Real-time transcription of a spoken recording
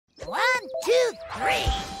three.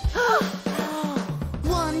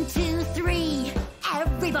 1, 2, 3.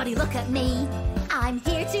 Everybody look at me. I'm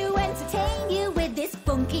here to entertain you with this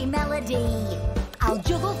funky melody. I'll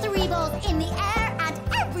juggle 3 balls in the air and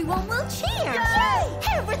everyone will cheer. Yay!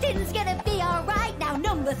 Everything's gonna be alright now.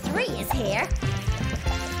 Number 3 is here.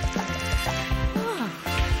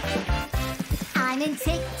 I'm in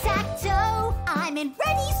tic-tac-toe. I'm in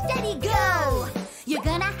ready, steady, go. You're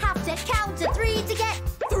gonna have to count to 3 to get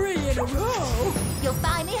 3 in a row. You'll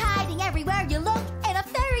find me hiding everywhere you look, in a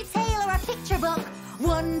fairy tale or a picture book.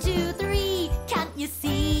 1, 2, 3, can't you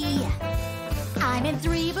see? I'm in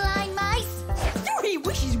 3 blind mice. 3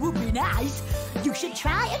 wishes would be nice. You should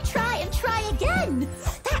try and try and try again.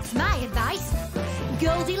 That's my advice.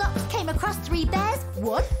 Goldilocks came across 3 bears.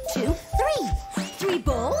 1, 2, 3. 3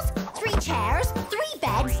 balls, 3 chairs, 3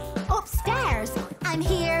 beds,